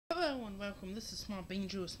welcome. This is Swamp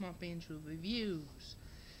Angel with Swamp Angel Reviews.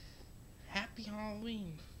 Happy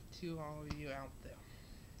Halloween to all of you out there.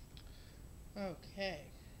 Okay.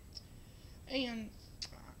 And,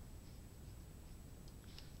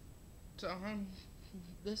 so,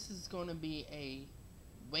 this is going to be a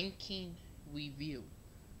winking review.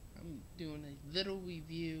 I'm doing a little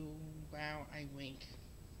review while I wink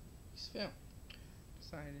this film.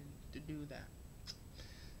 Decided to do that.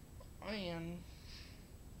 And,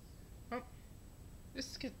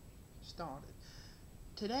 let's get started.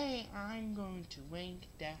 Today I'm going to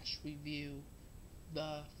rank-review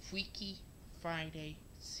the Freaky Friday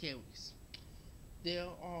series. There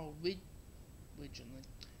are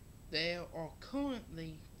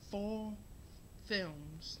currently 4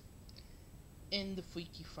 films in the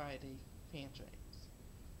Freaky Friday franchise,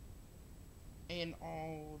 and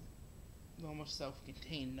all of them are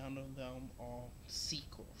self-contained. None of them are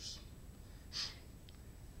sequels.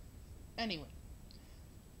 Anyway,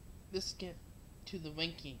 let's get to the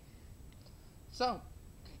ranking. So,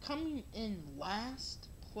 coming in last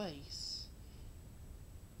place,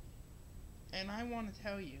 and I want to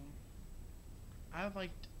tell you, I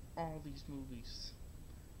liked all these movies.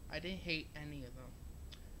 I didn't hate any of them.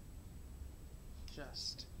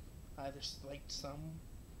 I just liked some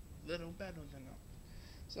little better than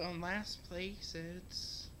others. So in last place,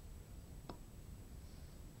 it's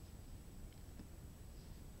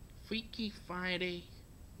Freaky Friday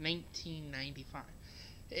 1995.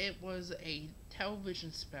 It was a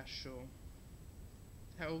television special,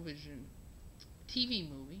 TV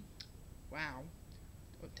movie,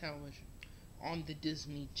 television, on the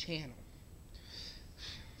Disney Channel.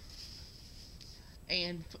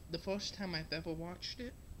 And the first time I've ever watched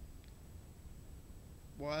it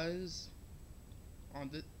was on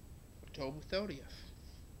the October 30th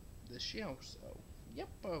this year, so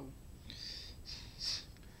yep-o.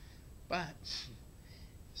 But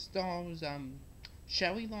stars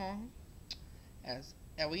Shelley Long as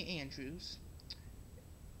Ellie Andrews,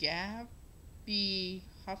 Gaby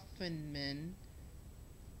Hanselman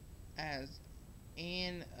as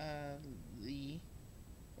Anne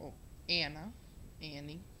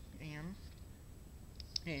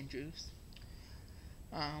Andrews,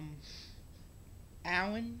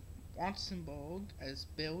 Alan Watsenberg as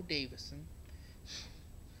Bill Davison,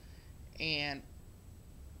 and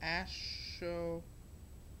Asher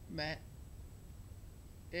Metnick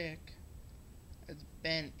as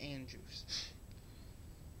Ben Andrews.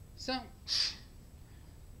 So,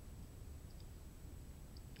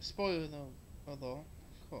 spoiler alert,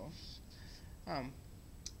 of course.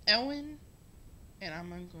 Ellen, and I'm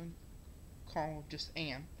going to call just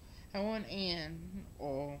Anne. Ellen and Anne,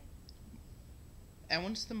 or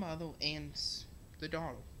Ellen's the mother, Anne's the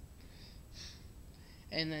daughter.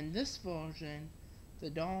 And in this version, the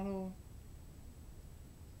daughter's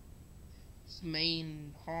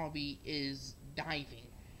main hobby is diving.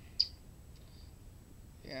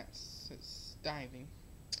 Yes, it's diving.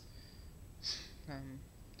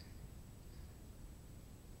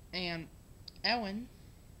 And Ellen's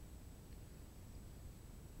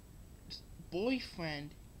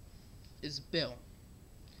boyfriend is Bill.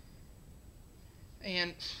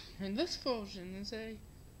 And in this version, it's a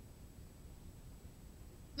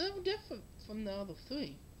little different from the other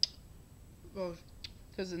 3.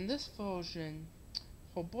 Because in this version,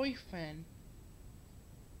 her boyfriend,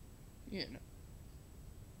 I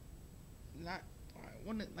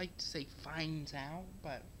wouldn't like to say finds out,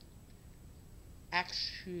 but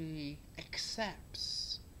actually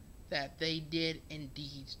accepts that they did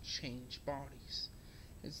indeed change bodies.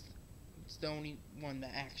 It's the only one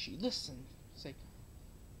that actually listened,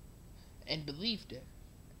 and believed it.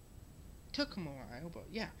 Took him a while, but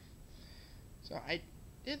yeah. So I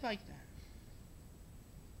did like that.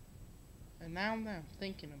 And now that I'm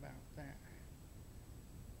thinking about that,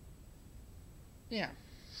 yeah.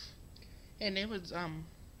 And it was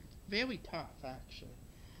very tough, actually.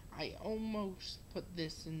 I almost put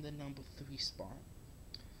this in the number 3 spot.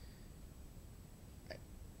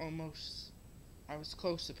 I was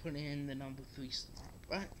close to putting it in the number 3 slot,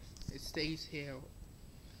 but it stays here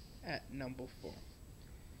at number 4.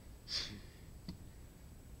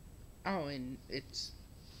 Oh, and it's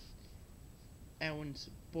Ellen's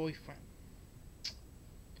boyfriend.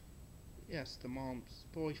 Yes, the mom's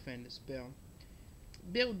boyfriend is Bill.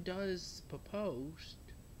 Bill does propose,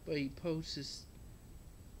 but he proposes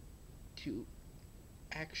to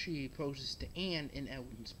Anne in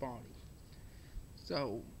Ellen's body.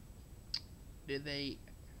 So, did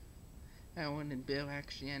Ellen and Bill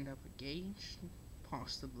actually end up engaged?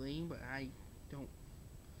 Possibly, but I don't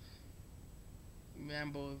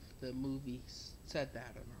remember if the movie said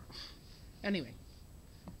that or not. Anyway,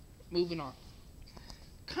 moving on.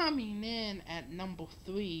 Coming in at number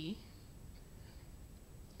 3.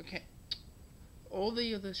 Okay, all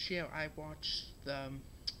the other year I watched the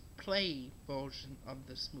play version of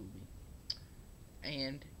this movie,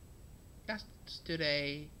 and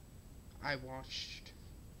yesterday I watched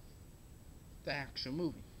the actual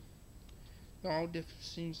movie. There are all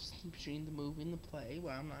differences between the movie and the play.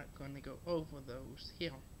 Well, I'm not going to go over those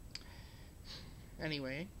here.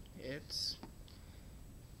 Anyway, it's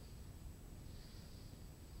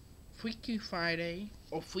Freaky Friday,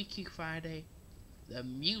 or Freaky Friday the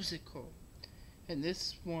musical, and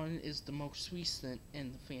this one is the most recent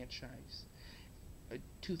in the franchise,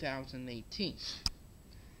 2018.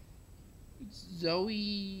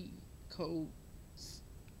 Zoe Kozaz,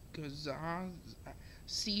 Cozi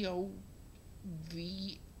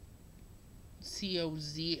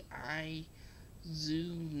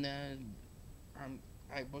Zuna.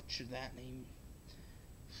 I butchered that name.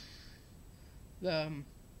 The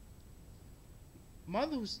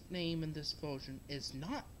mother's name in this version is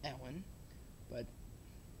not Ellen, but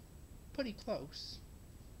pretty close.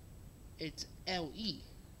 It's L.E.,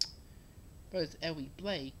 but it's Ellie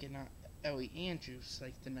Blake and not Ellie Andrews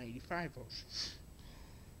like the 95 version.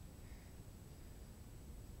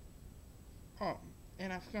 Oh,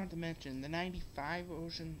 and I forgot to mention, the 95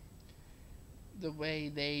 version, the way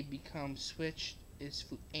they become switched is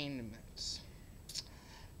through animates.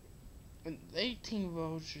 In the 18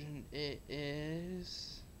 version, it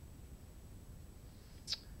is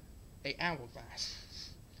a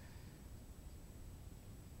hourglass.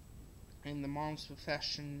 And the mom's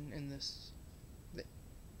profession in this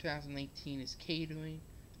 2018 is catering.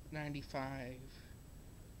 95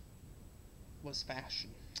 was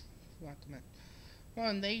fashion. Forgot to mention.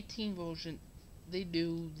 Well, in the 18 version, they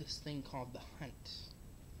do this thing called the hunt.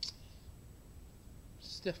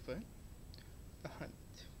 It's different. The hunt.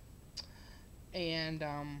 And,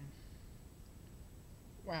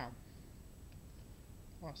 wow.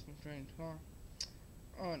 Lost my train of thought.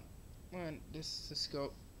 On this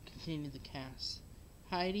go continue the cast.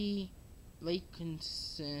 Heidi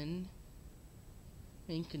Lincolnstaff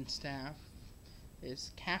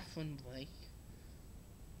is Catherine Blake.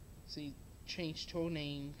 She changed her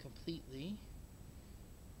name completely.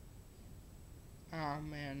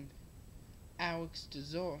 And Alex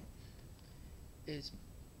Dessert is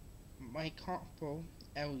Mike Harper,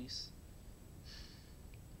 Ellie's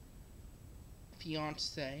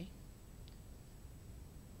fiance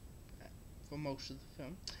for most of the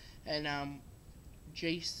film, and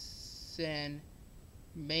Jason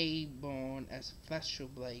Mayborn as Fletcher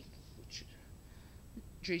Blake, which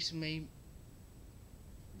Jason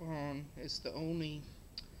Mayborn is the only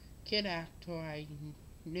kid actor I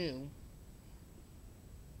knew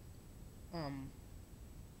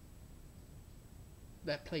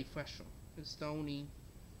that played Fletcher. It's the only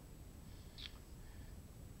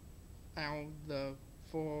out of the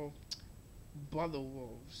 4 brother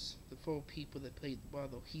wolves, the 4 people that played the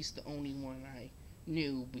brother, he's the only one I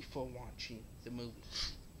knew before watching the movie.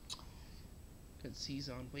 Because he's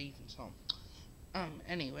on Ravensholm.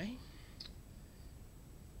 Anyway.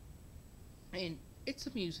 And it's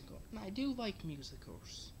a musical. And I do like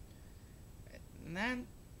musicals. And that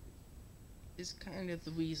is kind of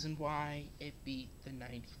the reason why it beat the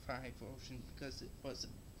 95 version. Because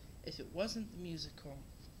if it wasn't the musical,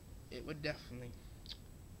 it would definitely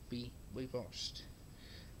be reversed.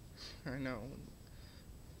 I know.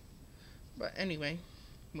 But anyway,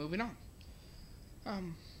 moving on.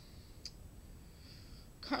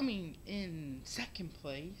 Coming in second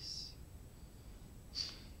place,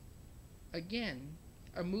 again,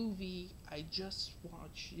 a movie I just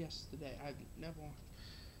watched yesterday. I've never watched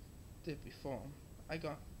it before. I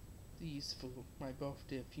got these for my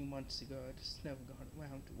birthday a few months ago. I just never got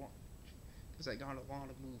around to watch, because I got a lot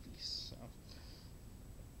of movies. So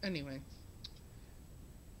anyway,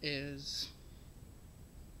 is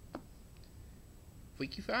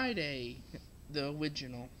Freaky Friday, the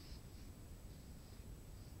original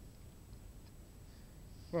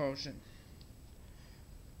version.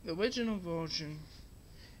 The original version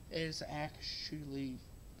is actually,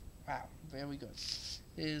 wow, very good.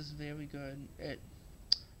 It is very good. It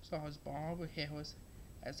stars Barbara Harris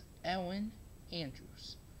as Ellen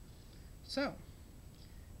Andrews. So,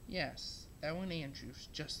 yes, Ellen Andrews,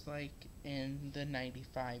 just like in the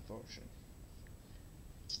 95 version.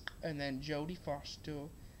 And then Jodie Foster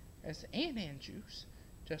as Anne Andrews,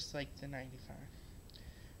 just like the 95.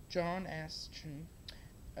 John Ashton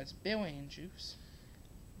as Bill Andrews.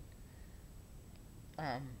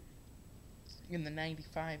 In the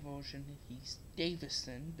 95 version, he's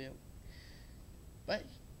Davison Bill. But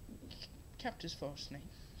kept his first name.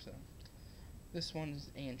 So this one is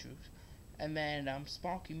Andrews. And then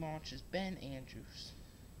Sparky March is Ben Andrews.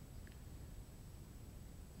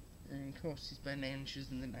 And of course he's Ben Andrews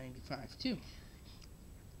in the 95 too.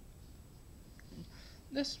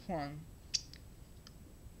 This one,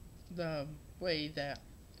 the way that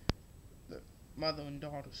the mother and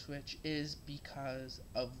daughter switch is because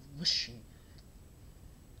of wishing.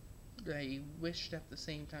 They wished at the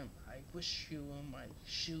same time. I wish you were my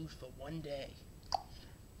shoes for one day.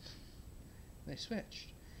 They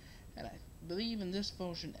switched. And I believe in this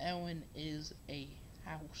version Ellen is a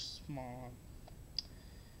house mom.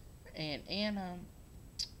 And Anna,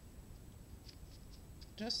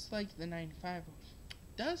 just like the 95 version,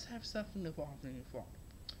 does have something involved in the father.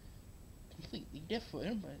 Completely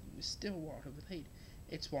different, but it's still Walter related.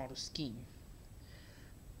 It's Walter's scheme.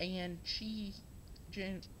 And Judy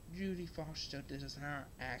Foster does not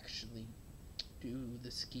actually do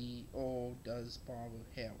the ski, or does Barbara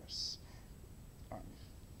Harris.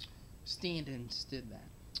 Stand-ins did that.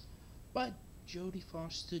 But Jodie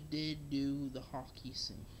Foster did do the hockey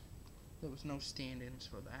scene. There was no stand-ins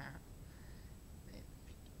for that.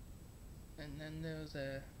 And then there's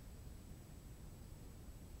a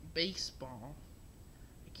baseball.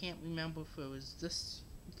 I can't remember if it was this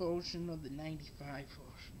version or the 95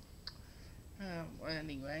 version. Well,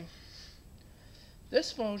 anyway,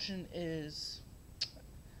 this version is,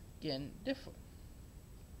 again, different.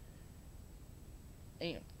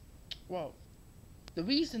 And, well, the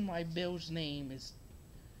reason why Bill's name is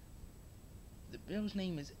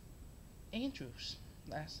Andrews.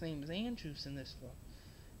 Last name is Andrews in this one.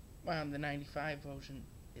 Well, in the 95 version,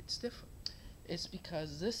 it's different. It's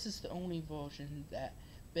because this is the only version that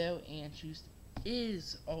Bill Andrews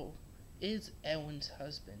is Ellen's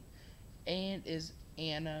husband and is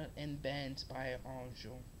Anna and Ben's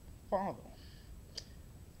biological father.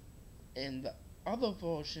 In the other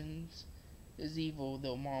versions, is either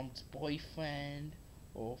their mom's boyfriend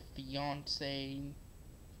or fiance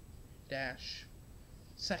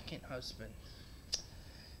 / second husband.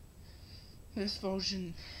 This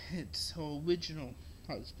version, it's her original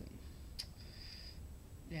husband.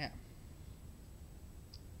 Yeah.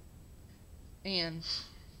 And,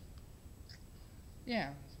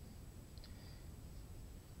 yeah.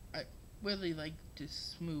 I really liked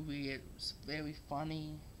this movie. It was very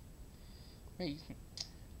funny.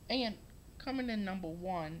 And coming in number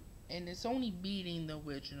 1, and it's only beating the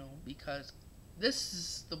original because this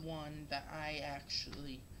is the one that I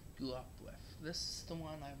actually grew up with. This is the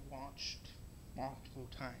one I've watched multiple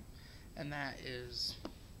times, and that is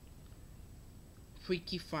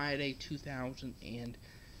Freaky Friday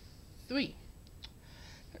 2003.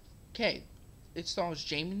 Okay, it stars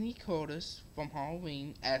Jamie Lee Curtis from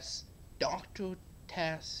Halloween as Dr.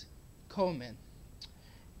 Tess Coleman,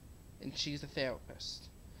 and she's a therapist.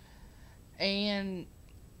 And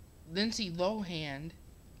Lindsay Lohan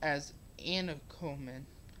as Anna Coleman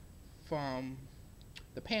from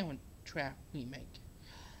the Parent Trap remake.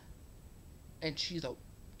 And she's a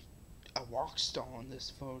rock star in this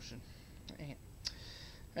version.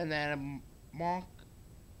 And then Mark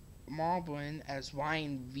Marlin as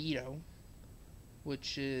Ryan Vito,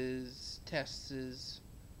 which is Tess's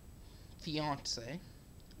fiance.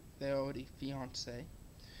 They're already fiance,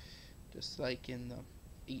 just like in the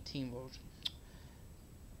 18 version.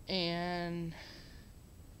 And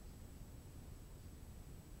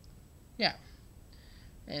yeah,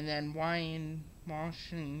 and then Ryan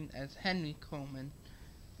Martian as Henry Coleman,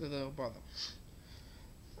 the little brother.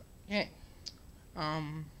 Okay, I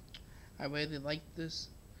really like this.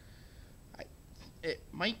 It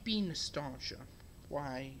might be nostalgia.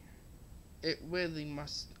 Why? It really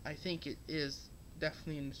must. I think it is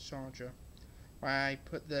definitely nostalgia. Why I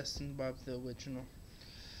put this above the original.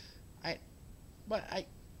 But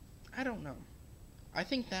I don't know. I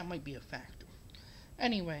think that might be a factor.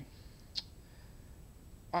 Anyway,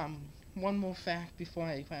 one more fact before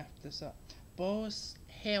I wrap this up. Boris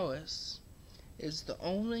Harris is the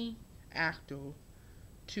only actor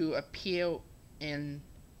to appear in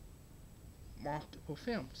multiple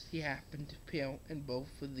films. He happened to appear in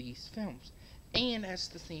both of these films, and as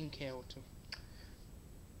the same character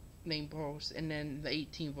named Boris. And then the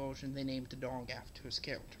 18 version, they named the dog after his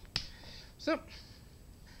character. So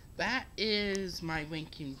that is my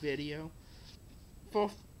ranking video.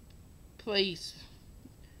 Fourth place,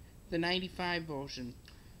 the 95 version.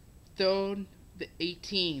 Third, the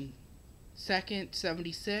 18. Second,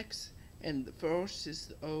 76. And the first is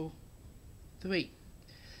the 03.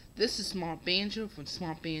 This is Smart Banjo from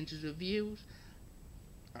Smart Banjo's Reviews.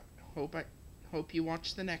 I hope you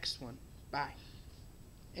watch the next one. Bye.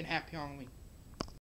 And happy Halloween.